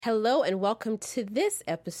Hello and welcome to this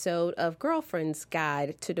episode of Girlfriend's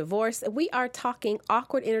Guide to Divorce. We are talking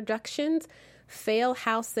awkward introductions, fail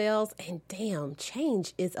house sales, and damn,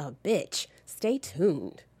 change is a bitch. Stay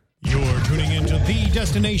tuned. You're tuning into the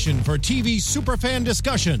destination for TV superfan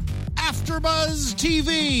discussion, AfterBuzz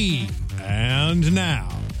TV. And now,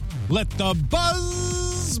 let the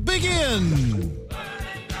buzz begin.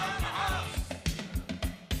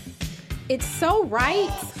 It's so right,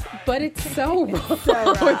 but it's so wrong.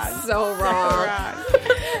 It's so wrong.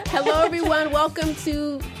 Hello, everyone. Welcome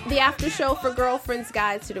to the AfterShow for Girlfriend's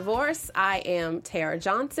Guide to Divorce. I am Tara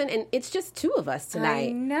Johnson, and it's just two of us tonight.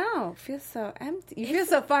 I know. It feels so empty. You feel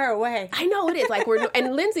so far away. I know it is. Like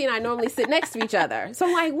and Lindsay and I normally sit next to each other. So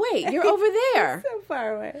I'm like, wait, you're over there. So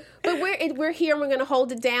far away. But we're here and we're going to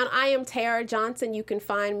hold it down. I am Tara Johnson. You can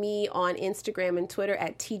find me on Instagram and Twitter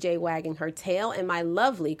at TJ Wagging Her Tail, and my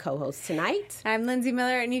lovely co-host tonight. I'm Lindsay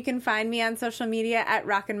Miller, and you can find me on social media at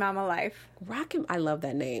Rockin' Mama Life. I love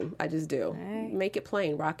that name. I just do. Right. Make it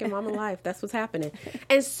plain. Rockin' Mama Life. That's what's happening.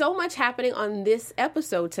 And so much happening on this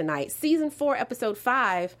episode tonight. Season 4, Episode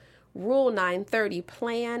 5, Rule 930,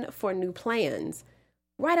 Plan for New Plans.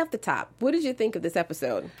 Right off the top, what did you think of this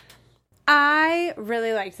episode? I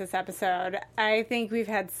really liked this episode. I think we've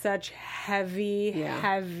had such heavy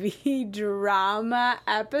drama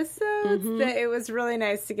episodes that it was really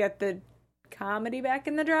nice to get the comedy back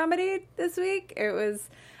in the dramedy this week.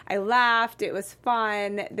 I laughed. It was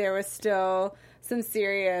fun. There was still some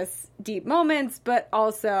serious, deep moments, but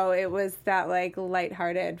also it was that like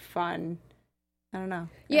lighthearted, fun. I don't know.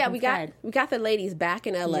 Yeah, we got the ladies back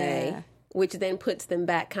in LA, which then puts them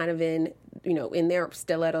back kind of in their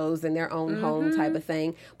stilettos in their own home type of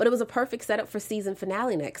thing. But it was a perfect setup for season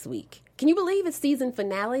finale next week. Can you believe it's season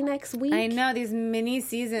finale next week? I know. These mini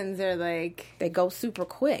seasons are like... They go super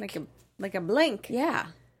quick. Like a blink. Yeah.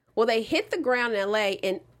 Well, they hit the ground in LA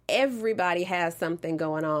and everybody has something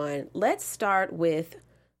going on. Let's start with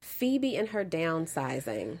Phoebe and her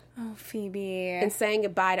downsizing. Oh, Phoebe. And saying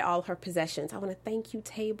goodbye to all her possessions. I want to thank you,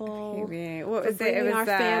 Table. Phoebe. What was for bringing it? It was our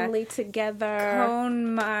family together.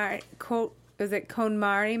 Was it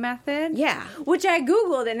KonMari method? Yeah. Which I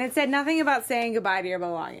Googled, and it said nothing about saying goodbye to your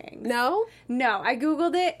belongings. No? No. I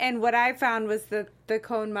Googled it, and what I found was that the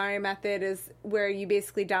KonMari method is where you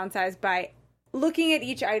basically downsize by looking at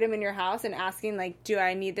each item in your house and asking, like, do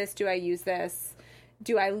I need this? Do I use this?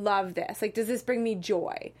 Do I love this? Like, does this bring me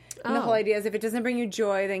joy? And the whole idea is if it doesn't bring you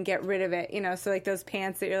joy, then get rid of it. So like those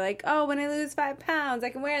pants that you're like, oh, when I lose 5 pounds,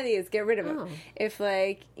 I can wear these. Get rid of them. If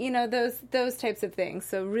like, those types of things.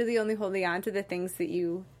 So really only holding on to the things that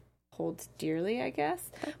you hold dearly, I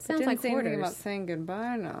guess. That sounds like hoarders. Anything about saying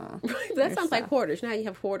goodbye, no. That sounds like hoarders. Now you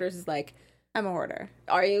have hoarders is like... I'm a hoarder.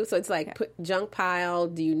 Are you? So it's like put junk pile.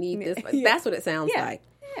 Do you need this? That's what it sounds like.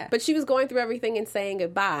 Yeah. But she was going through everything and saying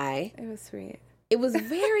goodbye. It was sweet. It was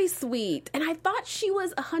very sweet. And I thought she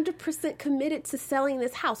was 100% committed to selling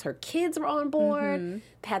this house. Her kids were on board.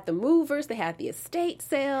 They had the movers. They had the estate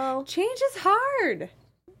sale. Change is hard.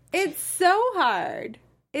 It's so hard.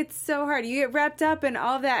 It's so hard. You get wrapped up in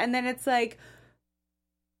all of that. And then it's like,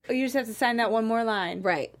 oh, you just have to sign that one more line.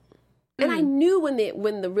 Right. And I knew when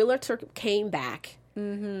the realtor came back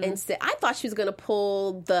and said, I thought she was going to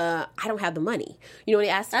pull I don't have the money. When he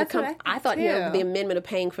asked to come, I thought, the amendment of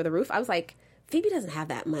paying for the roof. I was like, Phoebe doesn't have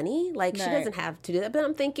that money. Like, she doesn't have to do that. But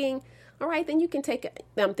I'm thinking, all right, then you can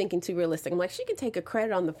I'm thinking too realistic. I'm like, she can take a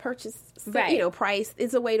credit on the purchase, price.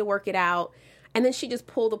 It's a way to work it out. And then she just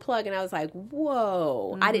pulled the plug, and I was like,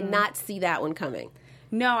 whoa. I did not see that one coming.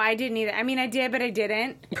 No, I didn't either. I mean, I did, but I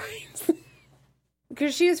didn't.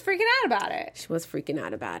 Because she was freaking out about it. She was freaking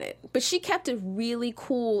out about it. But she kept it really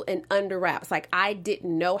cool and under wraps. Like, I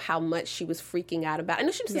didn't know how much she was freaking out about it. I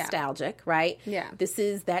know she was nostalgic, right? Yeah. This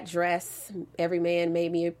is that dress. Every man made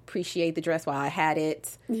me appreciate the dress while I had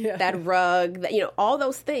it. Yeah. That rug. All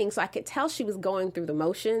those things. So I could tell she was going through the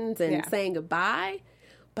motions and saying goodbye.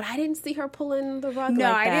 But I didn't see her pulling the rug like that.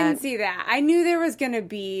 No, I didn't see that. I knew there was going to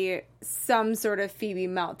be some sort of Phoebe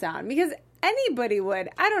meltdown. Because... anybody would.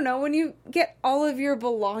 I don't know, when you get all of your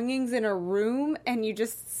belongings in a room and you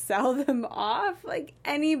just sell them off, like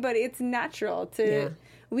anybody, it's natural to,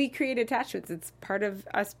 we create attachments. It's part of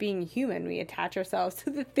us being human. We attach ourselves to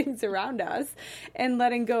the things around us, and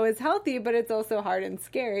letting go is healthy, but it's also hard and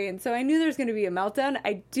scary. And so I knew there's going to be a meltdown.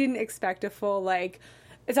 I didn't expect a full, like,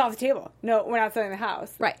 it's off the table. No, we're not selling the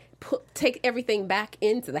house. Right. Take everything back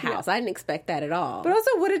into the house. I didn't expect that at all. But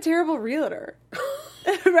also, what a terrible realtor.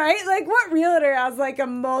 Right? Like, what realtor has, like, a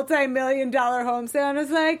multi-million-dollar home sale and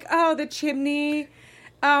is like, oh, the chimney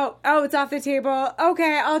Oh, it's off the table.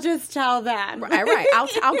 Okay, I'll just tell them. Right.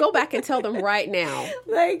 I'll go back and tell them right now.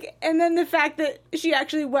 Like, and then the fact that she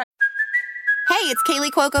actually went. Hey, it's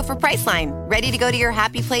Kaylee Cuoco for Priceline. Ready to go to your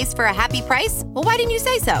happy place for a happy price? Well, why didn't you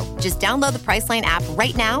say so? Just download the Priceline app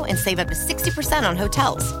right now and save up to 60% on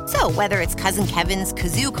hotels. So whether it's Cousin Kevin's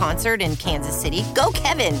Kazoo Concert in Kansas City, go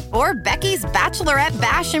Kevin, or Becky's Bachelorette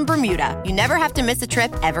Bash in Bermuda, you never have to miss a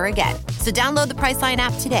trip ever again. So download the Priceline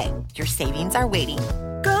app today. Your savings are waiting.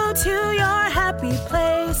 Go to your happy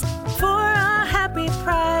place for a happy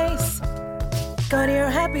price. Go to your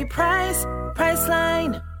happy price,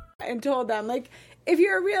 Priceline. And told them, like, if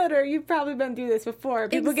you're a realtor, you've probably been through this before.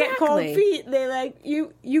 People get cold feet. They like,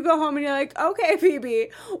 you go home and you're like, okay, Phoebe,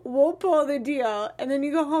 we'll pull the deal. And then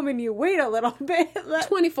you go home and you wait a little bit.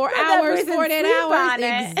 24 hours, 48 hours.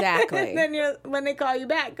 Exactly. And then when they call you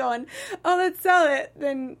back going, oh, let's sell it,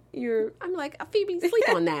 then I'm like, Phoebe, sleep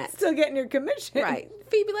on that. Still getting your commission. Right.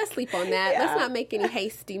 Phoebe, let's sleep on that. Yeah. Let's not make any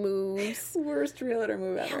hasty moves. Worst realtor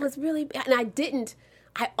move ever. That was really bad. And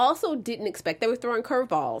I also didn't expect, they were throwing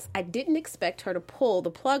curveballs. I didn't expect her to pull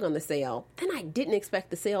the plug on the sale. Then I didn't expect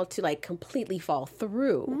the sale to, like, completely fall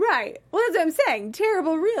through. Right. Well, that's what I'm saying.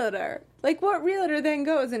 Terrible realtor. Like, what realtor then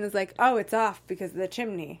goes and is like, oh, it's off because of the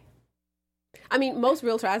chimney? I mean, most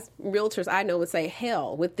realtors I know would say,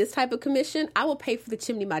 hell, with this type of commission, I will pay for the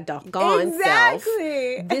chimney my doggone self.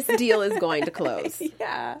 This deal is going to close.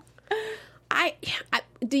 Yeah.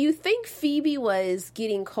 Do you think Phoebe was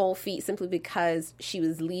getting cold feet simply because she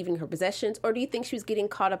was leaving her possessions, or do you think she was getting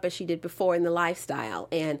caught up as she did before in the lifestyle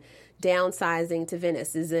and downsizing to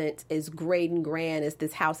Venice isn't as great and grand as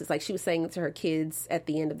this house? It's like she was saying to her kids at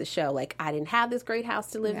the end of the show, like, I didn't have this great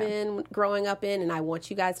house to live in, growing up in, and I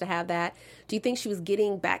want you guys to have that. Do you think she was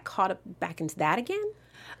getting caught up back into that again?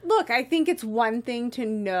 Look, I think it's one thing to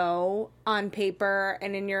know on paper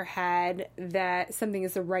and in your head that something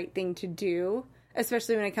is the right thing to do,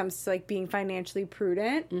 especially when it comes to, like, being financially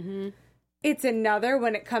prudent. Mm-hmm. It's another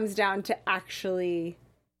when it comes down to actually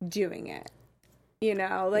doing it. You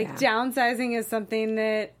know, like, downsizing is something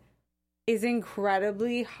that is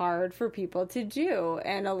incredibly hard for people to do,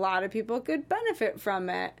 and a lot of people could benefit from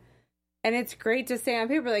it. And it's great to say on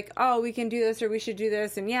paper, like, oh, we can do this or we should do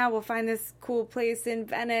this. And yeah, we'll find this cool place in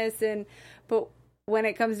Venice. But when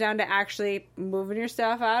it comes down to actually moving your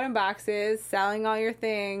stuff out in boxes, selling all your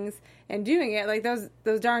things and doing it, like those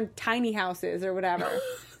darn tiny houses or whatever.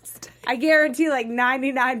 I guarantee like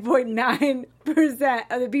 99.9%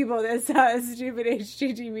 of the people that saw stupid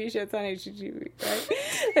HGTV shows on HGTV, right?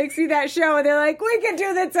 Like, see that show and they're like, we can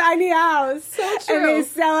do the tiny house. So true. And they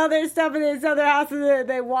sell all their stuff and they sell their house and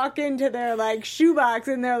they walk into their, like, shoebox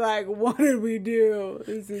and they're like, what did we do?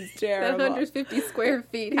 This is terrible. 150 square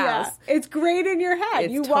feet house. Yeah. It's great in your head.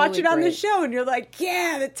 It's you totally watch it on great. the show and you're like,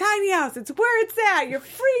 yeah, the tiny house. It's where it's at. You're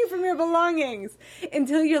free from your belongings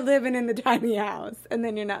until you're living in the tiny house. And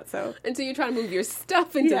then you're not so. Until you're trying to move your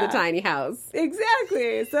stuff into the tiny house.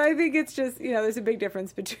 Exactly. So I think it's just, there's a big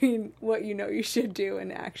difference between what you know you should do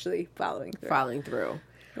and actually following through.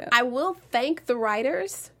 Yeah. I will thank the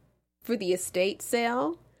writers for the estate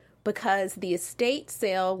sale, because the estate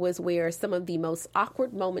sale was where some of the most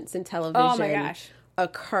awkward moments in television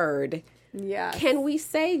occurred. Yeah. Can we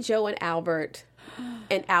say Joe and Albert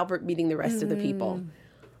meeting the rest of the people?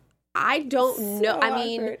 I don't know. I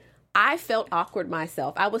mean, awkward. I felt awkward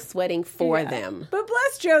myself. I was sweating for them. But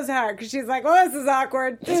bless Joe's heart, because she's like, well, this is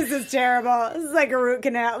awkward. This is terrible. This is like a root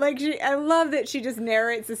canal. Like, I love that she just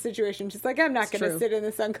narrates the situation. She's like, I'm not going to sit in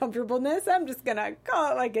this uncomfortableness. I'm just going to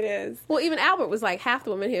call it like it is. Well, even Albert was like, half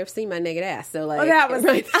the women here have seen my naked ass. So, like, I thought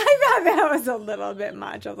that was a little bit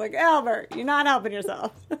much. I was like, Albert, you're not helping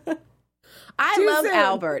yourself. I love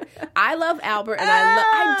Albert. I love Albert, and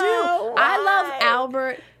I love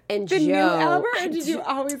Albert. And the Joe. New Albert, or did you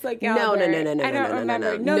always like Albert? No. I don't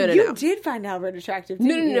remember. No, you did find Albert attractive.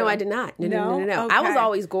 No, I did not. No. Okay. I was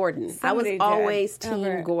always Gordon. Somebody I was always did. Team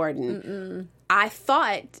Albert. Gordon. Mm-mm. I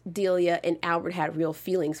thought Delia and Albert had real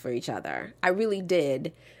feelings for each other. I really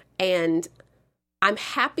did. And I'm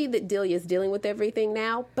happy that Delia is dealing with everything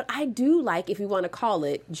now, but I do like, if you want to call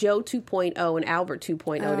it, Joe 2.0 and Albert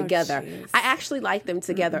 2.0 together. Geez. I actually like them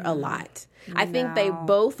together a lot. I think they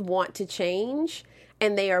both want to change,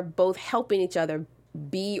 and they are both helping each other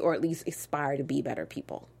be, or at least aspire to be, better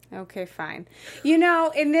people. Okay, fine. In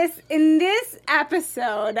this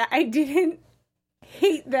episode, I didn't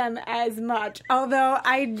hate them as much, although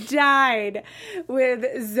I died with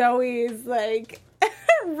Zoe's, like,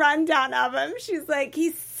 rundown of him. She's like,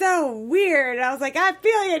 he's so weird. And I was like, I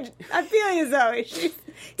feel you, Zoe. He's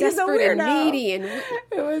desperate a weirdo. and needy. And it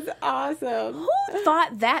was awesome. Who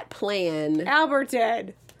thought that plan? Albert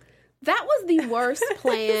did. That was the worst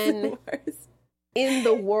plan in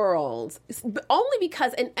the world. Only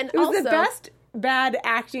because, and it was also the best bad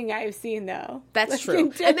acting I've seen, though. That's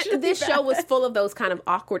true. And this show was full of those kind of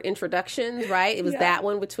awkward introductions, right? It was that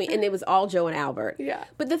one between, and it was all Joe and Albert. Yeah.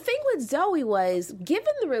 But the thing with Zoe was,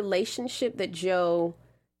 given the relationship that Joe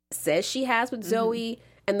says she has with Zoe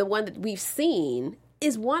and the one that we've seen,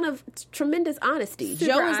 is one of tremendous honesty.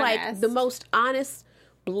 Super Joe is like honest. the most honest,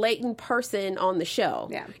 blatant person on the show,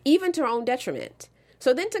 even to her own detriment.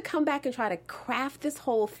 So then to come back and try to craft this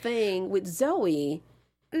whole thing with Zoe.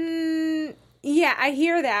 Yeah, I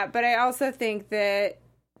hear that, but I also think that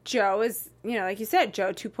Joe is, like you said,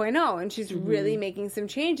 Joe 2.0, and she's really making some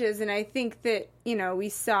changes. And I think that, we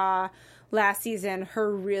saw last season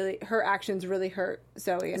her actions really hurt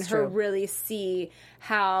Zoe, and her really see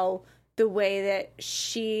how the way that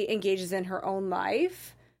she engages in her own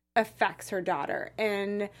life affects her daughter.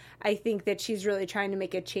 And I think that she's really trying to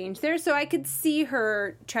make a change there. So I could see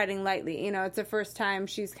her treading lightly. It's the first time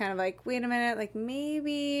she's kind of like, wait a minute, like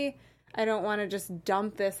maybe I don't want to just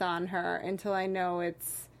dump this on her until I know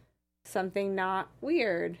it's something not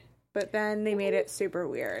weird. But then they made it super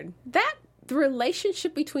weird. The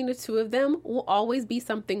relationship between the two of them will always be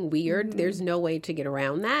something weird. There's no way to get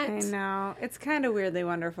around that. I know. It's kind of weirdly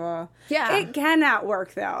wonderful. Yeah. It cannot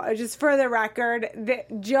work, though. Just for the record,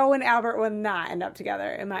 Joe and Albert will not end up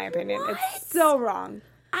together, in my opinion. What? It's so wrong.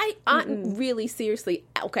 I really seriously,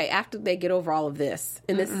 okay, after they get over all of this,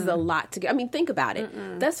 and this is a lot to get, think about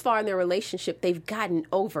it. Thus far in their relationship, they've gotten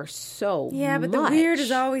over so much. Yeah, but the weird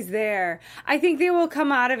is always there. I think they will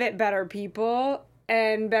come out of it better people,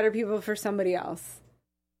 and better people for somebody else.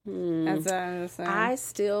 That's what I'm just saying. I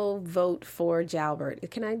still vote for Jalbert.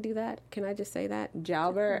 Can I do that? Can I just say that?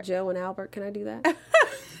 Jalbert? Joe and Albert, can I do that?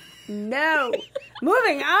 No.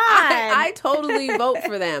 Moving on. I totally vote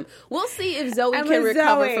for them. We'll see if Zoe can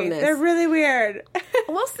recover from this. They're really weird.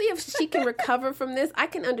 We'll see if she can recover from this. I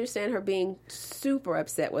can understand her being super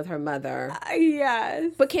upset with her mother.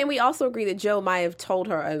 Yes. But can we also agree that Joe might have told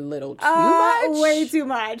her a little too much? Way too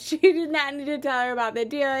much. She did not need to tell her about the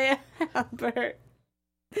Delia Albert.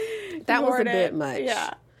 That was a bit much.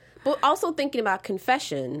 Yeah. But also thinking about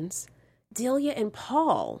confessions, Delia and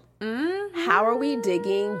Paul. How are we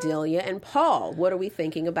digging Delia and Paul? What are we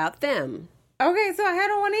thinking about them? Okay, so I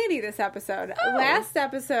had a 180 this episode. Last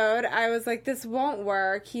episode, I was like, this won't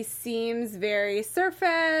work. He seems very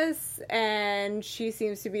surface, and she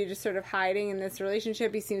seems to be just sort of hiding in this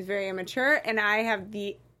relationship. He seems very immature, and I have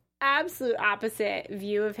the absolute opposite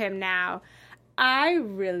view of him now. I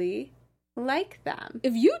really like them.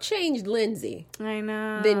 If you changed Lindsay, I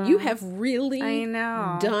know, then you have really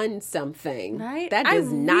done something. Right? That does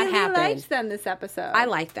not happen. I liked them this episode. I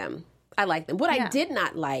like them. What I did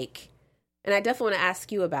not like, and I definitely want to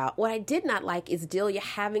ask you about, what I did not like is Delia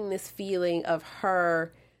having this feeling of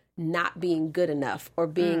her not being good enough or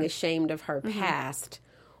being ashamed of her past,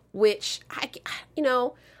 which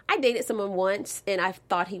I dated someone once and I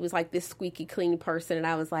thought he was like this squeaky clean person, and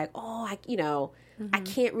I was like, I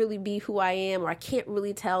can't really be who I am, or I can't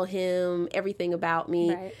really tell him everything about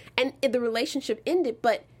me. Right. And the relationship ended,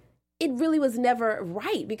 but it really was never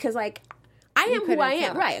right, because I am who I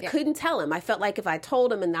am. Right. I couldn't tell him. I felt like if I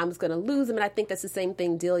told him and I was going to lose him, and I think that's the same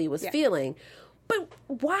thing Delia was feeling. But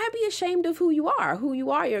why be ashamed of who you are? Who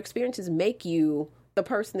you are, your experiences make you the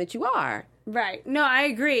person that you are. Right. No, I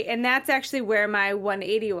agree. And that's actually where my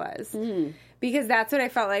 180 was. Because that's what I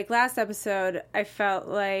felt like last episode. I felt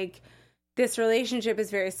like this relationship is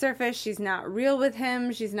very surface. She's not real with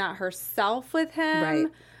him. She's not herself with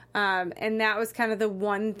him. Right. And that was kind of the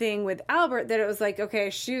one thing with Albert, that it was like, okay,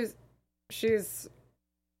 she's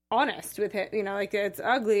honest with him. Like, it's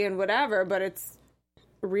ugly and whatever, but it's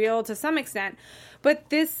real to some extent. But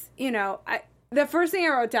this, the first thing I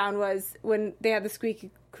wrote down was when they had the squeaky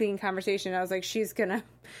clean conversation, I was like, she's gonna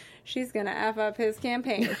F up his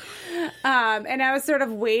campaign. And I was sort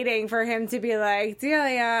of waiting for him to be like,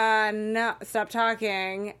 Delia, no, stop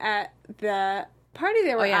talking, at the party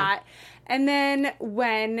they were at. And then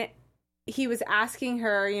when he was asking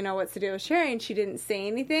her, what's the deal with Sherry, and she didn't say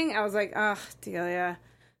anything, I was like, ugh, Delia,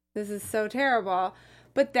 this is so terrible.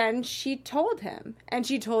 But then she told him, and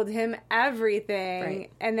she told him everything.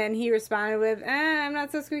 Right. And then he responded with, I'm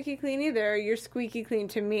not so squeaky clean either. You're squeaky clean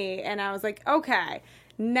to me. And I was like, okay,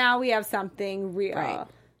 now we have something real. Right.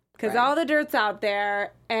 Because all the dirt's out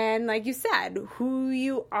there. And like you said, who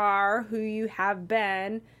you are, who you have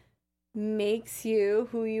been, makes you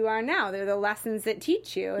who you are now. They're the lessons that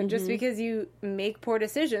teach you. And just because you make poor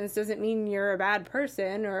decisions doesn't mean you're a bad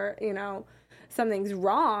person or, something's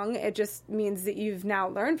wrong. It just means that you've now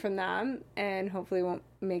learned from them and hopefully won't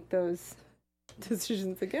make those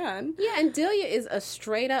decisions again. Yeah, and Delia is a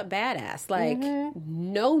straight up badass. Like,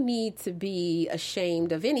 no need to be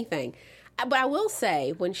ashamed of anything. But I will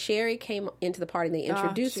say, when Sherry came into the party and they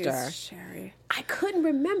introduced her, Sherry. I couldn't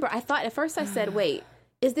remember. I thought at first I said, wait,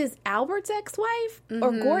 is this Albert's ex-wife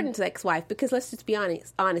or Gordon's ex-wife? Because let's just be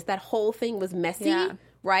honest, that whole thing was messy,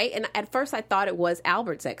 right? And at first I thought it was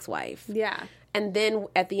Albert's ex-wife. Yeah. And then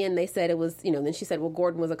at the end they said it was, then she said, well,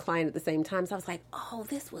 Gordon was a client at the same time. So I was like, oh,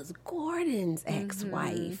 this was Gordon's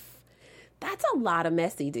ex-wife. That's a lot of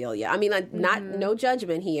messy, Delia. I mean, like, no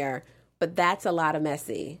judgment here, but that's a lot of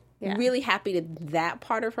messy. Yeah. Really happy that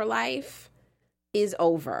part of her life is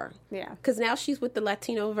over. Yeah. Because now she's with the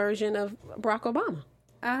Latino version of Barack Obama.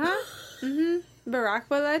 Barack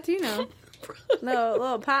was Latino.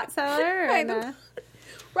 little pot seller. Right.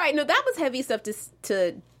 Right. No, that was heavy stuff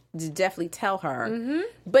to definitely tell her.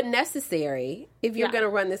 But necessary if you're going to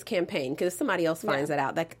run this campaign, because if somebody else finds that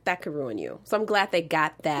out, that could ruin you. So I'm glad they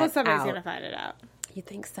got that Well, somebody's going to find it out. You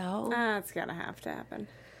think so? It's going to have to happen.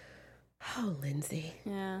 Oh, Lindsay.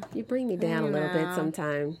 Yeah. You bring me down a little bit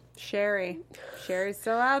sometime. Sherry's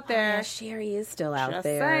still out there. Yeah, Sherry is still out Just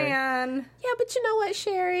there. Saying. Yeah, but you know what,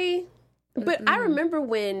 Sherry? But I remember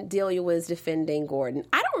when Delia was defending Gordon,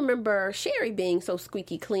 I don't remember Sherry being so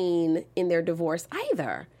squeaky clean in their divorce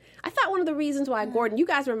either. I thought one of the reasons why Gordon, you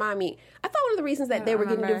guys remind me, I thought one of the reasons that they were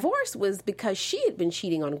getting divorced was because she had been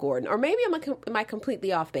cheating on Gordon. Or maybe am I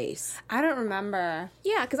completely off base? I don't remember.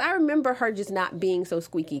 Yeah, because I remember her just not being so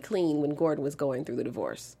squeaky clean when Gordon was going through the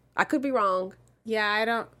divorce. I could be wrong. Yeah,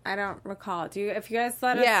 I don't recall. If you guys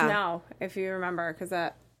let us know if you remember, because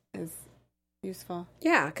that is useful.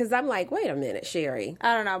 Yeah, because I'm like, wait a minute, Sherry.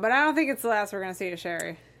 I don't know, but I don't think it's the last we're going to see of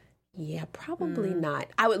Sherry. Yeah, probably not.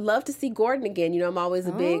 I would love to see Gordon again. I'm always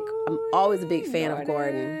a big fan of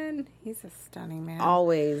Gordon. He's a stunning man.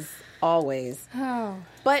 Always. Oh.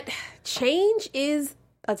 But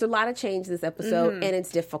there's a lot of change this episode, and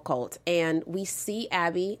it's difficult. And we see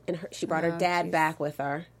Abby, and she brought her dad back with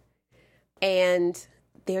her, and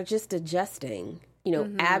they're just adjusting.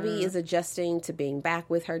 Abby is adjusting to being back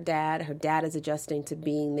with her dad. Her dad is adjusting to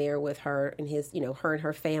being there with her and her and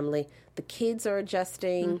her family. The kids are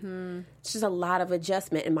adjusting. It's just a lot of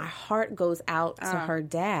adjustment. And my heart goes out to her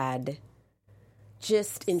dad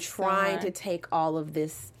just in trying to take all of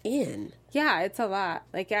this in. Yeah, it's a lot.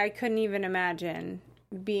 Like, I couldn't even imagine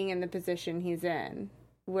being in the position he's in,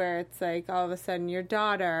 where it's like all of a sudden your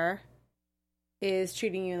daughter is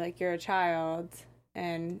treating you like you're a child,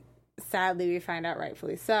 and sadly, we find out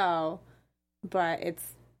rightfully so, but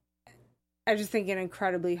I just think an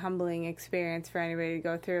incredibly humbling experience for anybody to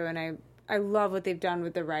go through, and I love what they've done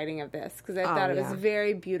with the writing of this, because I thought it was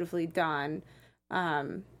very beautifully done,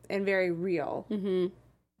 and very real,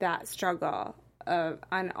 that struggle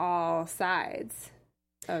on all sides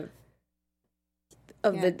of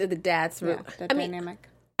the dad's dynamic.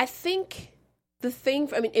 I think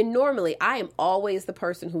and normally I am always the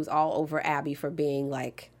person who's all over Abby for being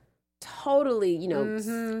like totally,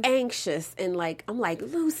 anxious and like, I'm like,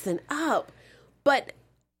 loosen up. But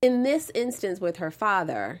in this instance with her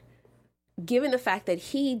father, given the fact that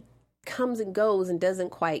he comes and goes and doesn't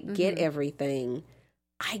quite get everything,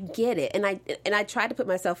 I get it. And I tried to put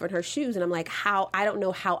myself in her shoes, and I'm like, I don't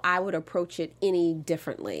know how I would approach it any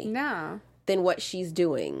differently than what she's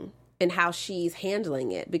doing and how she's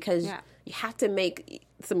handling it, because you have to make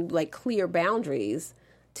some like clear boundaries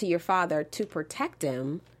to your father to protect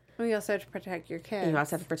him. You also have to protect your kids. You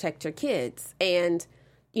also have to protect your kids. And,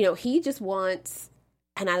 he just wants,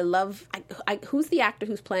 and I love, who's the actor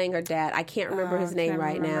who's playing her dad? I can't remember his name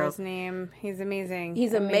right now. His name. He's amazing.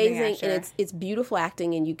 He's amazing, and it's beautiful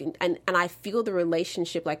acting, and you can, and I feel the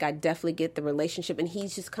relationship, like I definitely get the relationship, and he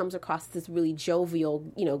just comes across this really jovial,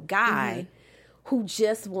 guy who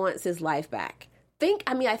just wants his life back.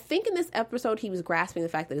 I think in this episode he was grasping the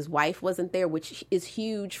fact that his wife wasn't there, which is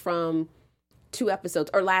huge from 2 episodes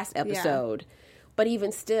or last episode. But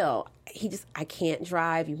even still, I can't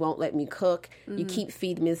drive. You won't let me cook. You keep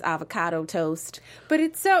feeding me this avocado toast. But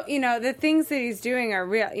it's so, the things that he's doing are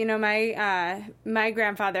real. My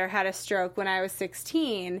grandfather had a stroke when I was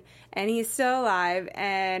 16, and he's still alive.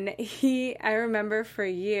 And I remember for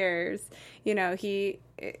years,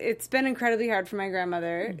 it's been incredibly hard for my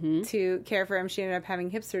grandmother to care for him. She ended up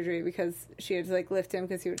having hip surgery because she had to lift him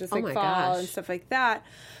because he would just fall and stuff like that.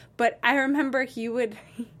 But I remember he was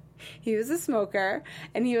a smoker,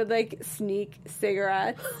 and he would sneak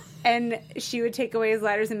cigarettes, and she would take away his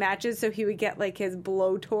lighters and matches, so he would get his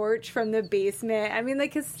blowtorch from the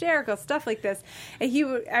basement. Hysterical stuff like this. And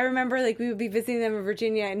I remember we would be visiting them in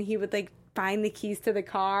Virginia, and he would find the keys to the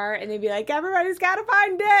car, and they'd be like, everybody's got to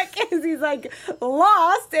find Dick, because he's like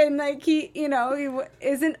lost, and like he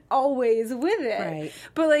isn't always with it. Right.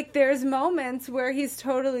 But like there's moments where he's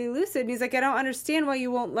totally lucid, and he's like, I don't understand why you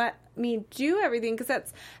won't let me do everything, because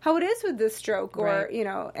that's how it is with this stroke or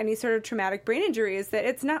any sort of traumatic brain injury, is that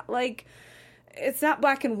it's not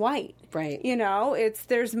black and white. Right.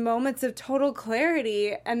 There's moments of total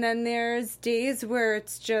clarity, and then there's days where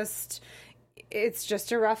it's just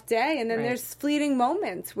a rough day, and then there's fleeting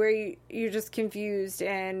moments where you're just confused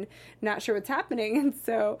and not sure what's happening. And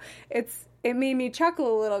so it made me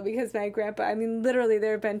chuckle a little, because my grandpa, I mean, literally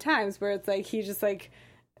there have been times where it's like he just like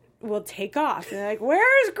will take off, and like,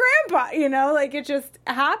 where's Grandpa? Like it just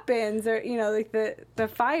happens, or like the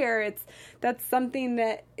fire. That's something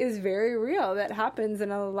that is very real, that happens,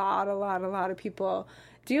 and a lot of people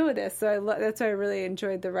deal with this. So that's why I really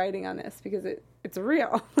enjoyed the writing on this, because it's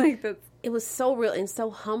real. Like it was so real and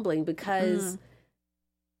so humbling, because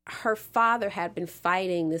her father had been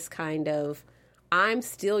fighting this kind of, I'm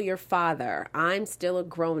still your father. I'm still a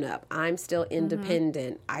grown-up. I'm still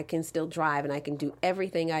independent. I can still drive, and I can do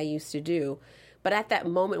everything I used to do. But at that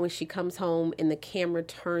moment when she comes home and the camera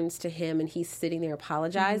turns to him and he's sitting there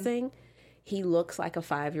apologizing, he looks like a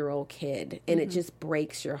 5-year-old kid, and it just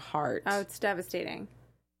breaks your heart. Oh, it's devastating.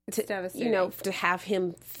 It's devastating. To have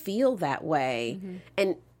him feel that way.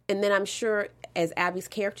 And then I'm sure as Abby's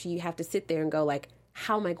character, you have to sit there and go like,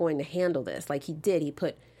 how am I going to handle this? Like he did. He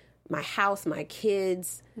put my house, my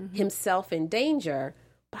kids, himself in danger,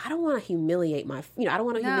 but I don't want to humiliate my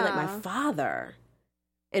father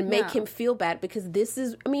and make him feel bad, because this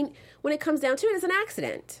is, I mean, when it comes down to it, it's an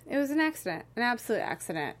accident. It was an accident, an absolute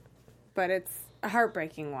accident, but it's a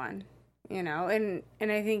heartbreaking one, and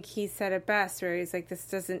I think he said it best, where he's like, this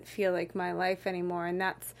doesn't feel like my life anymore. And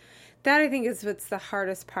that I think is what's the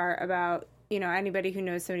hardest part about, anybody who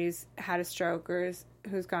knows somebody who's had a stroke or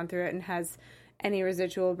who's gone through it and has any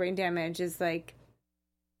residual brain damage, is like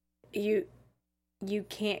you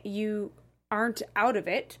aren't out of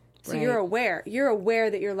it, so you're aware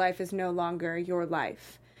that your life is no longer your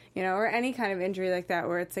life, or any kind of injury like that,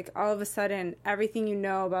 where it's like all of a sudden everything you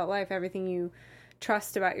know about life, everything you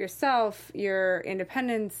trust about yourself, your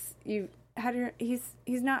independence, he's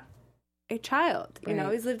not a child,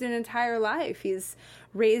 he's lived an entire life, he's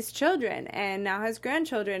raised children and now has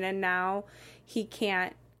grandchildren, and now he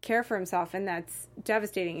can't care for himself, and that's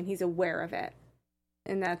devastating, and he's aware of it,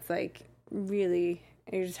 and that's like really,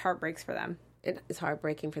 it just heartbreaks for them. It is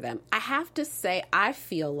heartbreaking for them. I have to say, I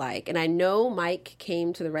feel like, and I know Mike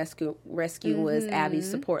came to the rescue was Abby's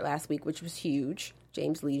support last week, which was huge.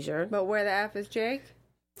 James Leisure. But where the F is Jake?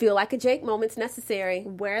 Feel like a Jake moment's necessary.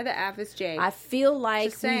 Where the F is Jake? I feel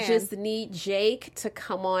like we just need Jake to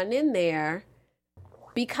come on in there.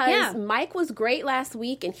 Because Mike was great last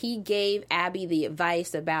week, and he gave Abby the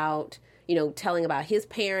advice about, telling about his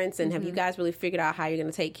parents and have you guys really figured out how you're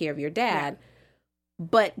going to take care of your dad? Yeah.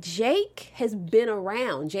 But Jake has been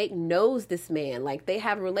around. Jake knows this man. Like, they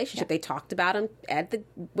have a relationship. Yeah. They talked about him at the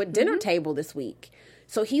dinner table this week.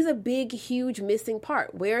 So he's a big, huge missing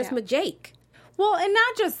part. Where's my Jake? Well, and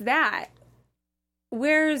not just that.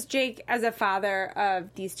 Where's Jake as a father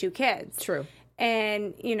of these two kids? True.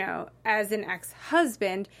 And, as an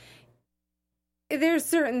ex-husband, there's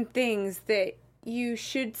certain things that you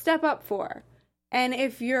should step up for. And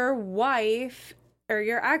if your wife or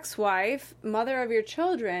your ex-wife, mother of your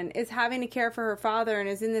children, is having to care for her father and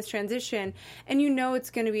is in this transition, and it's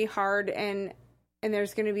going to be hard and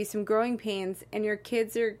there's going to be some growing pains, and your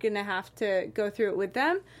kids are going to have to go through it with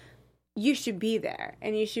them, you should be there,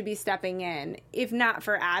 and you should be stepping in. If not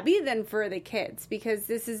for Abby, then for the kids, because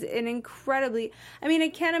this is an incredibly, I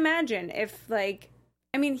can't imagine if,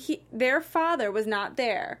 their father was not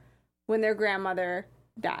there when their grandmother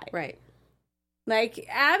died. Right. Like,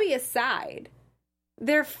 Abby aside,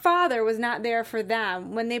 their father was not there for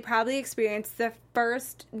them when they probably experienced the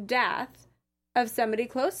first death of somebody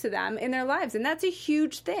close to them in their lives, and that's a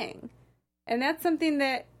huge thing. And that's something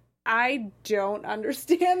that I don't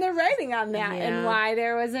understand the writing on that and why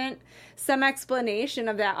there wasn't some explanation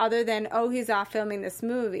of that other than, he's off filming this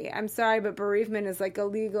movie. I'm sorry, but bereavement is like a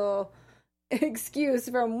legal excuse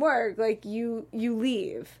from work. Like, you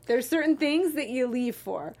leave. There's certain things that you leave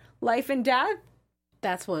for. Life and death.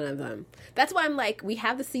 That's one of them. That's why I'm like, we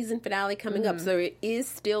have the season finale coming up, so it is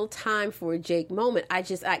still time for a Jake moment.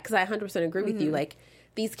 Because I 100% agree with you. Like,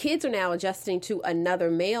 these kids are now adjusting to another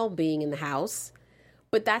male being in the house.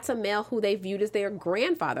 But that's a male who they viewed as their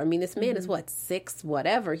grandfather. I mean, this man is, 6,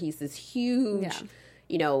 whatever. He's this huge,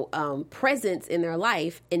 presence in their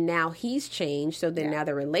life, and now he's changed, so then now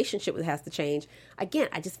their relationship has to change. Again,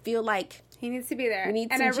 I just feel like he needs to be there. We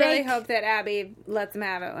need and some I Jake. really hope that Abby lets him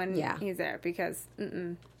have it when he's there, because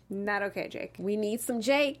not okay, Jake. We need some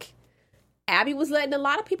Jake. Abby was letting a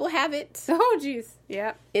lot of people have it. Oh, jeez.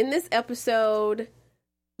 Yep. In this episode,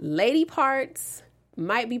 lady parts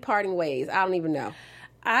might be parting ways. I don't even know.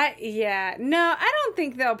 No, I don't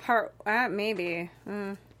think they'll part. Maybe.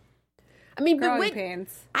 I mean, growing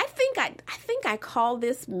pains. I think I called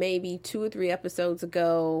this maybe 2 or 3 episodes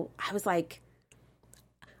ago. I was like,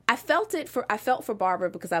 I felt for Barbara,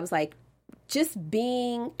 because I was like, just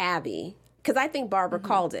being Abby, because I think Barbara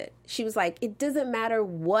called it. She was like, it doesn't matter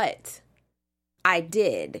what I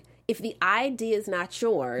did. If the idea is not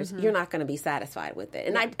yours, you're not going to be satisfied with it.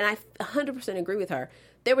 And I 100% agree with her.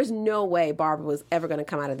 There was no way Barbara was ever going to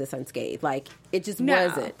come out of this unscathed. Like, it just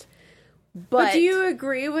wasn't. But do you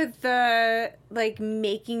agree with the,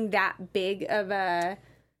 making that big of a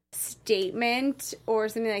statement or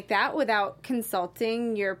something like that without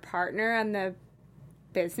consulting your partner on the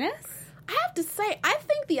business? I have to say, I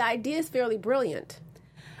think the idea is fairly brilliant.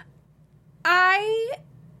 I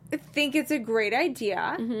think it's a great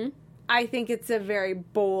idea. I think it's a very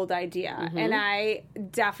bold idea. And I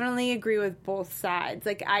definitely agree with both sides.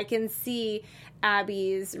 Like, I can see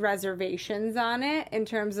Abby's reservations on it in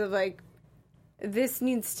terms of, this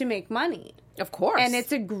needs to make money. Of course. And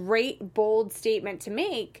it's a great, bold statement to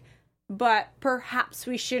make, but perhaps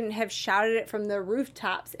we shouldn't have shouted it from the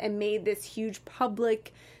rooftops and made this huge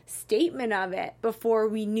public statement of it before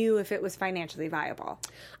we knew if it was financially viable.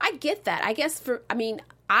 I get that.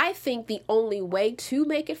 I think the only way to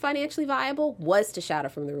make it financially viable was to shout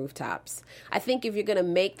it from the rooftops. I think if you're going to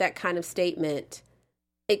make that kind of statement,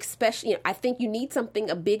 especially, I think you need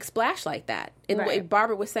a big splash like that. And the way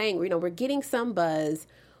Barbara was saying, we're getting some buzz,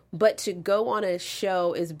 but to go on a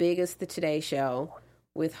show as big as the Today Show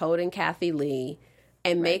with Hoda and Kathy Lee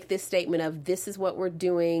and make this statement of, this is what we're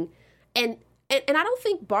doing. And I don't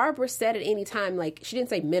think Barbara said at any time, she didn't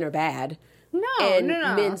say men are bad. No.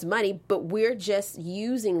 Men's money, but we're just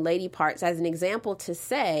using lady parts as an example to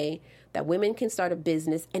say that women can start a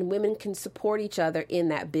business and women can support each other in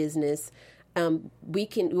that business.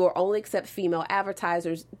 We'll only accept female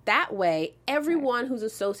advertisers. That way, everyone who's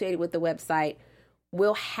associated with the website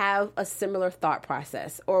will have a similar thought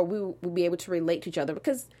process, or we will be able to relate to each other,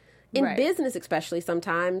 because in business, especially,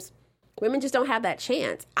 sometimes women just don't have that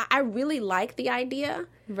chance. I really like the idea.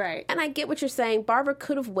 Right. And I get what you're saying. Barbara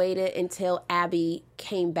could have waited until Abby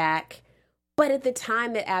came back. But at the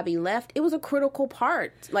time that Abby left, it was a critical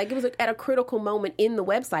part. It was at a critical moment in the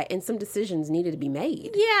website, and some decisions needed to be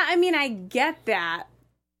made. Yeah, I get that.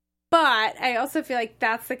 But I also feel like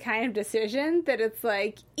that's the kind of decision that it's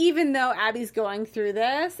even though Abby's going through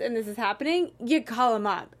this and this is happening, you call him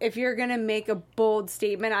up. If you're going to make a bold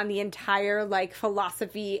statement on the entire,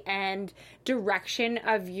 philosophy and direction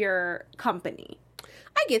of your company.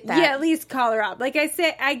 I get that. Yeah, at least call her up. I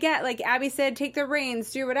get, Abby said, take the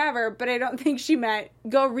reins, do whatever, but I don't think she meant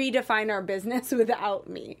go redefine our business without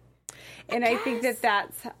me. And I think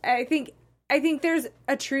I think there's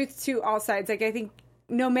a truth to all sides. I think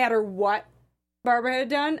no matter what Barbara had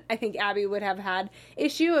done, I think Abby would have had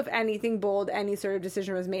issue if anything bold, any sort of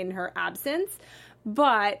decision was made in her absence.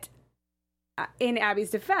 But in Abby's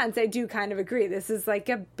defense, I do kind of agree. This is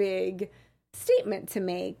a big statement to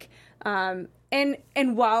make.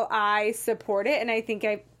 And while I support it, and I think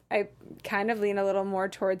I kind of lean a little more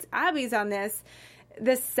towards Abby's on this,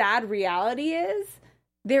 the sad reality is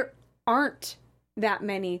there aren't that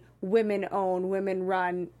many women-owned,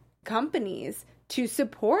 women-run companies to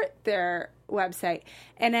support their website.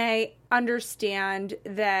 And I understand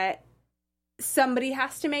that somebody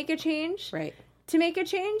has to make a change to make a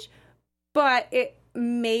change, but it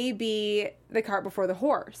may be the cart before the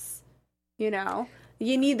horse.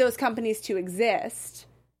 You need those companies to exist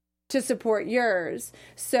to support yours.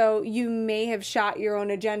 So you may have shot your own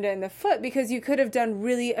agenda in the foot, because you could have done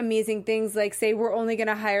really amazing things, like say, we're only going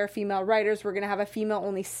to hire female writers. We're going to have a female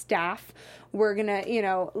only staff. We're going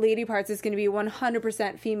to, Lady Parts is going to be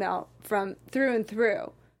 100% female from through and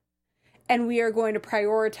through. And we are going to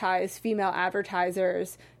prioritize female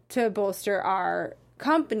advertisers to bolster our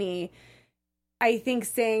company. I think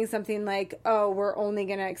saying something like, oh, we're only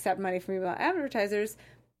going to accept money from female advertisers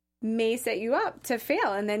may set you up to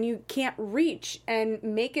fail, and then you can't reach and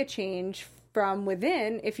make a change from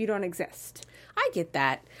within if you don't exist. I get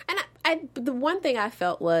that. And I the one thing I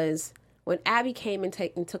felt was when Abby came and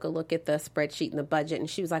took a look at the spreadsheet and the budget, and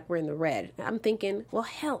she was like, we're in the red. And I'm thinking, well,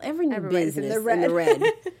 hell, every new business in the red.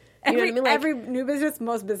 You know what I mean? Like, every new business,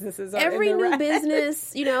 most businesses are every in the new red.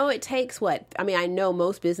 business, it takes what? I mean, I know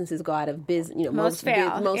most businesses go out of business. Most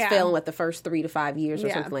fail. fail in the first 3 to 5 years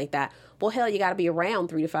or something like that. Well, hell, you got to be around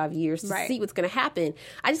 3 to 5 years to see what's going to happen.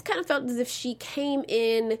 I just kind of felt as if she came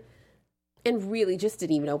in and really just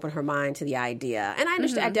didn't even open her mind to the idea. And I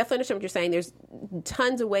understand. I definitely understand what you're saying. There's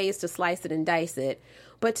tons of ways to slice it and dice it,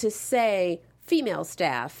 but to say female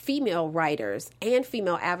staff, female writers, and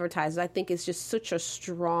female advertisers, I think is just such a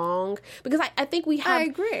strong, because I think we have, I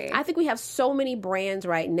agree. I think we have so many brands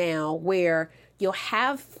right now where you'll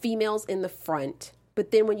have females in the front,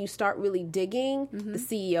 but then when you start really digging, the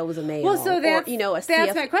CEO is a male. Well, so that's,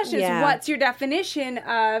 that's my question is, what's your definition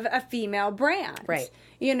of a female brand? Right.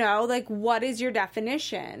 What is your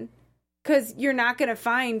definition? Because you're not going to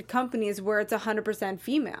find companies where it's 100%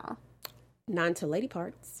 female. None to lady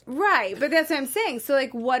parts. Right, but that's what I'm saying. So,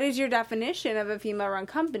 what is your definition of a female-run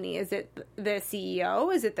company? Is it the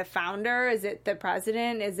CEO? Is it the founder? Is it the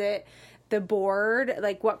president? Is it the board?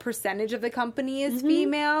 What percentage of the company is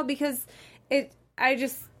female? Because I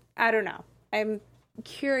don't know. I'm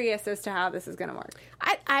curious as to how this is going to work.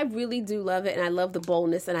 I really do love it, and I love the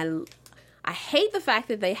boldness, and I hate the fact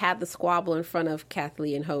that they had the squabble in front of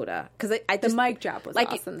Kathleen and Hoda. Because the mic drop was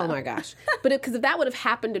awesome, though. Oh, my gosh. But because if that would have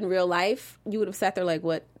happened in real life, you would have sat there like,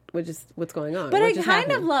 what's going on? But I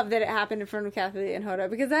kind of love that it happened in front of Kathleen and Hoda,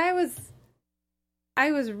 because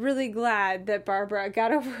I was really glad that Barbara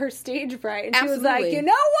got over her stage fright. And she was like, you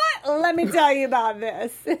know what? Let me tell you about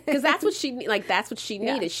this. Because that's what she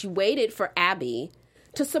needed. Yeah. She waited for Abby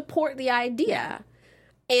to support the idea. Yeah.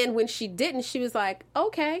 And when she didn't, she was like,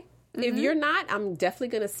 okay. If you're not, I'm definitely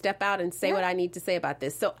going to step out and say what I need to say about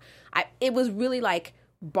this. So it was really like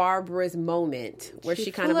Barbara's moment where she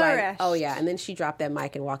kind flourished. of like, oh yeah. And then she dropped that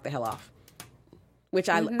mic and walked the hell off, which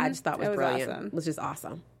I just thought was brilliant. Awesome. It was just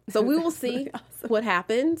awesome. So we will see what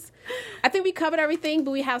happens. I think we covered everything,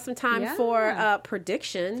 but we have some time for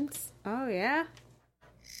predictions. Oh, yeah.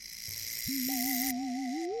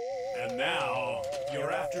 And now,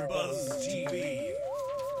 your AfterBuzz TV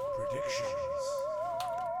predictions.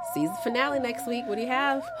 Season finale next week. What do you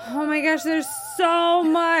have? Oh my gosh, there's so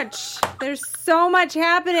much. There's so much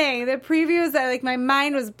happening. The previews, my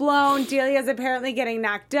mind was blown. Delia's apparently getting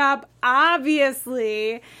knocked up,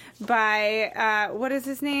 obviously, by, what is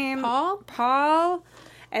his name? Paul.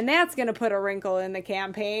 And that's going to put a wrinkle in the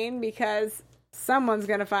campaign because someone's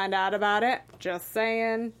going to find out about it. Just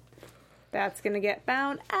saying. That's going to get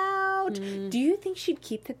found out. Do you think she'd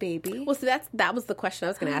keep the baby? Well, so that was the question I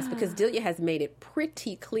was going to ask, because Delia has made it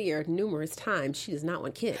pretty clear numerous times she does not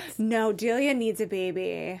want kids. No, Delia needs a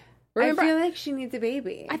baby. Remember, I feel like she needs a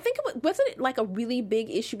baby. I think wasn't it like a really big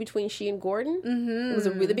issue between she and Gordon? Mm-hmm. It was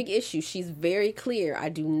a really big issue. She's very clear. I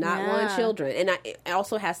do not want children. And it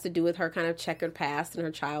also has to do with her kind of checkered past and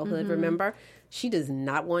her childhood, remember? She does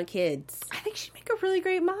not want kids. I think she'd make a really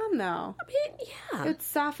great mom, though. I mean, yeah. It would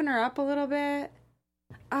soften her up a little bit.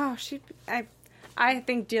 Oh, I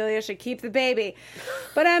think Delia should keep the baby.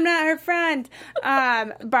 But I'm not her friend.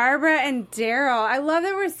 Barbara and Daryl. I love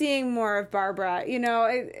that we're seeing more of Barbara.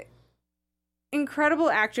 Incredible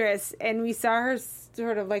actress. And we saw her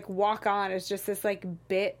sort of walk on as just this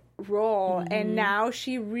bit role. Mm-hmm. And now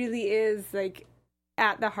she really is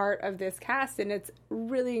at the heart of this cast, and it's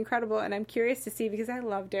really incredible. And I'm curious to see, because I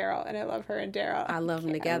love Daryl and I love her and Daryl. I love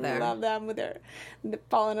them together. I love them with their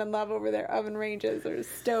falling in love over their oven ranges or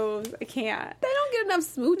stoves. I can't. They don't get enough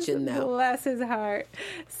smooching though. Bless his heart.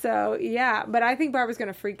 So yeah, but I think Barbara's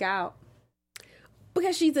gonna freak out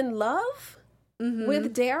because she's in love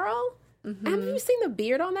with Daryl. Mm-hmm. Have you seen the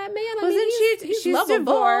beard on that man? She's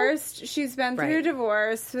divorced. She's been through a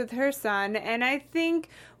divorce with her son, and I think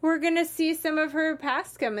we're gonna see some of her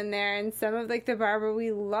past come in there, and some of the Barbara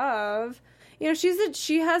we love.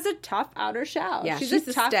 She has a tough outer shell. Yeah, she's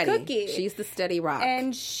a tough cookie. She's the steady rock,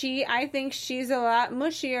 and I think she's a lot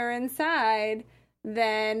mushier inside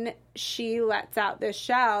than she lets out this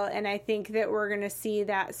shell, and I think that we're gonna see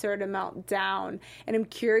that sort of melt down, and I'm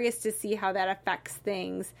curious to see how that affects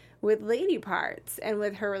things with Lady Parts and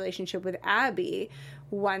with her relationship with Abby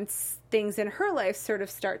once things in her life sort of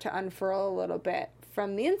start to unfurl a little bit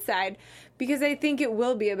from the inside, because I think it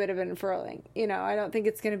will be a bit of an unfurling. I don't think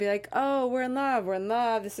it's going to be like, oh, we're in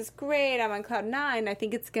love, this is great, I'm on cloud 9. I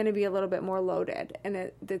think it's going to be a little bit more loaded,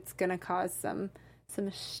 and it's going to cause some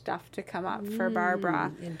stuff to come up for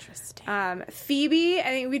Barbara. Interesting. Phoebe, I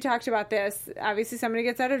think we talked about this. Obviously, somebody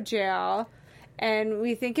gets out of jail, and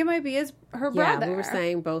we think it might be her brother. Yeah, we were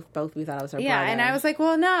saying both we thought it was her brother. Yeah, and I was like,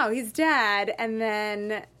 well, no, he's dead. And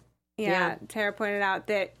then, Tara pointed out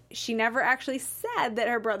that she never actually said that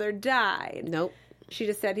her brother died. Nope. she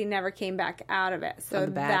just said he never came back out of it. So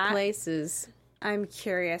the bad places. I'm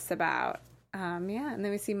curious about. And then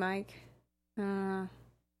we see Mike. I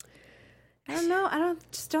don't know. I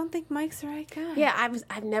don't think Mike's the right guy. Yeah,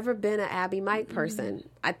 I've never been an Abby Mike person.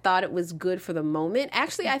 I thought it was good for the moment.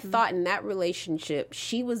 Actually, I thought in that relationship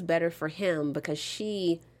she was better for him because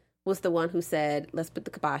she was the one who said, let's put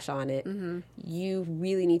the kibosh on it. You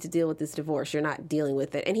really need to deal with this divorce. You're not dealing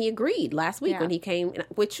with it. And he agreed last week when he came,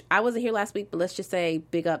 which I wasn't here last week, but let's just say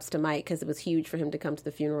big ups to Mike because it was huge for him to come to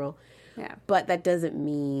the funeral. Yeah. But that doesn't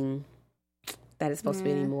mean that it's supposed to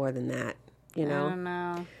be any more than that, you know? I don't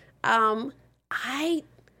know. I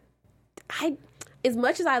as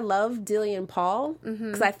much as I love Delia and Paul,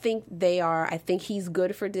 because I think he's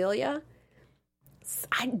good for Delia,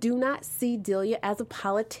 I do not see Delia as a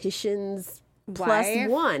politician's plus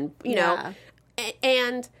one, you know.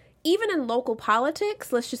 And even in local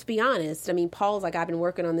politics, let's just be honest. I mean, Paul's like, I've been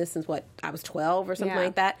working on this since I was 12 or something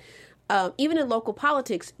like that. Even in local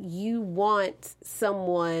politics, you want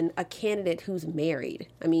a candidate who's married.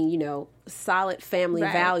 I mean, you know, solid family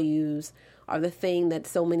values are the thing that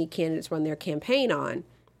so many candidates run their campaign on.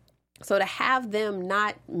 So to have them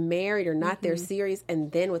not married or not there serious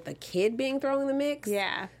and then with a kid being thrown in the mix,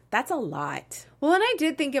 that's a lot. Well, and I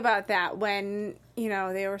did think about that when, you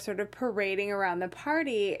know, they were sort of parading around the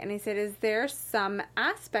party. And he said, is there some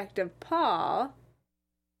aspect of Paul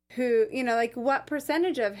who, you know, like what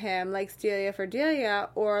percentage of him likes Delia for Delia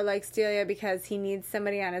or likes Delia because he needs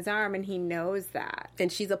somebody on his arm and he knows that.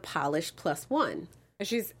 And she's a polished plus one.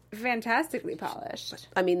 She's fantastically polished.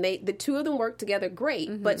 I mean, the two of them work together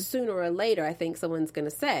great, but sooner or later, I think someone's going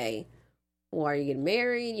to say, well, are you getting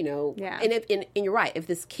married? You know? Yeah. And you're right. If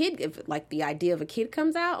this kid, if like the idea of a kid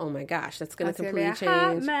comes out, oh my gosh, that's going to completely change.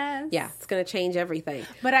 Hot mess. Yeah, it's going to change everything.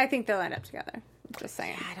 But I think they'll end up together. Just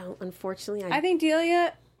saying. Unfortunately. I think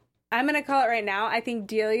Delia, I'm going to call it right now. I think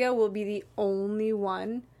Delia will be the only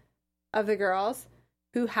one of the girls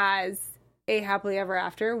who has a happily ever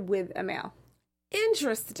after with a male.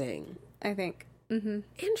 Interesting. I think.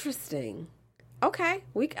 Interesting. Okay,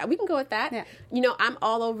 we can go with that. Yeah. You know, I'm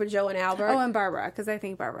all over Joe and Albert. Oh, and Barbara, because I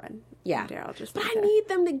think Barbara and Daryl just. But I need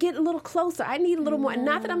them to get a little closer. I need a little more.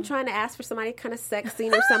 Not that I'm trying to ask for somebody kind of sex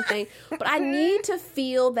scene or something, but I need to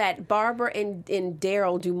feel that Barbara and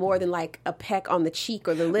Daryl do more than like a peck on the cheek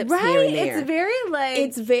or the lips here and there. It's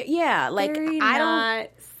very like I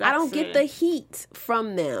don't get the heat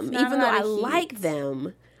from them, even though I like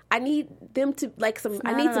them. I need them to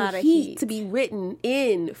I need some heat to be written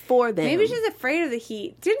in for them. Maybe she's afraid of the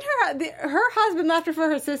heat. Didn't her husband left her for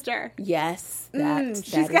her sister? Yes, that is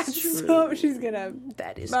true. That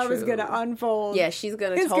is Barbara's true. gonna unfold. Yeah, she's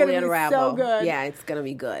gonna totally unravel. So good. Yeah, it's gonna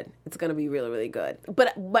be good. It's gonna be really, really good.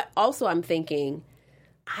 But also I'm thinking,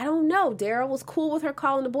 I don't know. Daryl was cool with her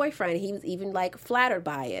calling the boyfriend. He was even like flattered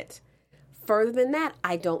by it. Further than that,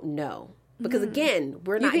 I don't know. Because again,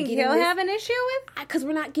 we're not getting. You think he'll have an issue with? Because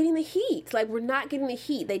we're not getting the heat. Like, we're not getting the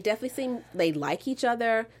heat. They definitely they like each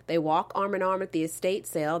other. They walk arm in arm at the estate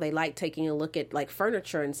sale. They like taking a look at like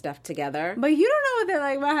furniture and stuff together. But you don't know what they're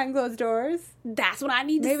like behind closed doors. That's what I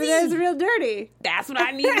need to see. Maybe that's real dirty. That's what I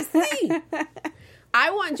need to see. I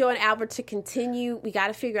want Joe and Albert to continue. We got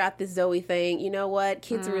to figure out this Zoe thing. You know what?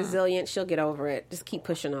 Kids are resilient. She'll get over it. Just keep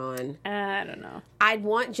pushing on. I don't know. I'd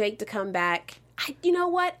want Jake to come back. You know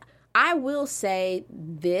what? I will say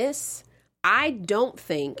this. I don't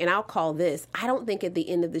think, and I'll call this, I don't think at the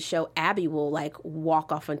end of the show Abby will like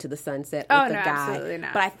walk off into the sunset with the guy. Absolutely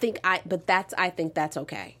not. But I think that's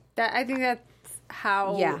okay. I think that's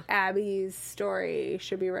how Abby's story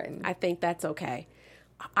should be written. I think that's okay.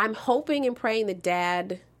 I'm hoping and praying that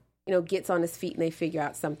Dad, you know, gets on his feet and they figure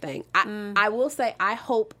out something. I will say I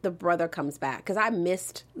hope the brother comes back because I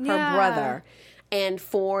missed her brother. And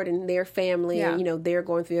Ford and their family, and, you know, they're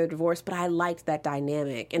going through their divorce. But I liked that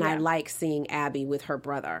dynamic, and I like seeing Abby with her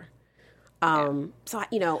brother. So,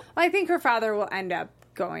 you know. Well, I think her father will end up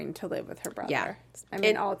going to live with her brother. Yeah. I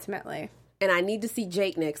mean, ultimately. And I need to see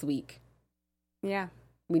Jake next week. Yeah.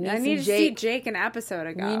 I need to see Jake an episode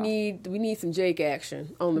ago. We need some Jake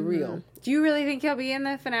action on the real. Do you really think he'll be in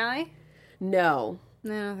the finale? No. I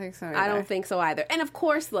don't think so either. I don't think so either. And, of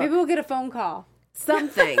course, look. Maybe we'll get a phone call.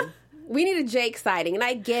 Something. We need a Jake sighting, and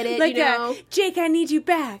I get it, like you know. Jake, I need you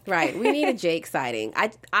back. Right. We need a Jake sighting.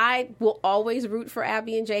 I will always root for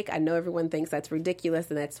Abby and Jake. I know everyone thinks that's ridiculous,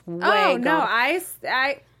 and that's way gone. No.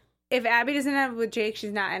 If Abby doesn't end up with Jake,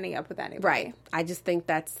 she's not ending up with anybody. Right. I just think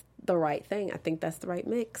that's the right thing. I think that's the right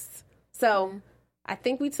mix. So, I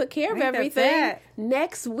think we took care of everything.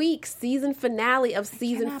 Next week, season finale of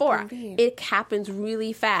season 4. It happens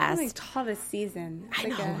really fast. It's the toughest season. I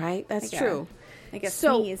know, right? That's true. Like a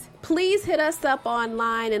so sneeze. Please hit us up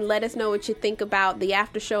online and let us know what you think about the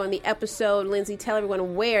after show and the episode. Lindsay, tell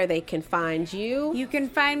everyone where they can find you. You can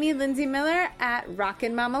find me, Lindsay Miller, at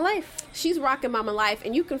Rockin' Mama Life. She's Rockin' Mama Life,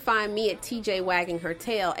 and you can find me at TJ Wagging Her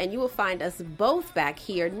Tail, and you will find us both back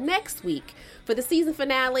here next week for the season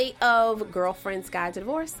finale of Girlfriend's Guide to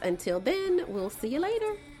Divorce. Until then, we'll see you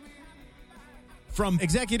later. From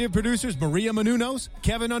executive producers Maria Menounos,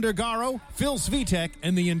 Kevin Undergaro, Phil Svitek,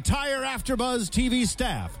 and the entire AfterBuzz TV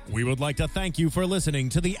staff, we would like to thank you for listening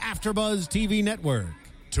to the AfterBuzz TV network.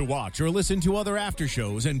 To watch or listen to other after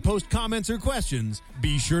shows and post comments or questions,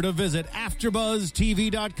 be sure to visit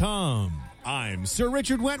AfterBuzzTV.com. I'm Sir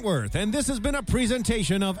Richard Wentworth, and this has been a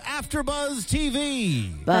presentation of AfterBuzz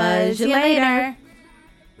TV. Buzz you later.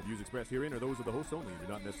 The views expressed herein are those of the hosts only and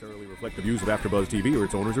do not necessarily reflect the views of AfterBuzz TV or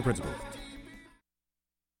its owners or principals.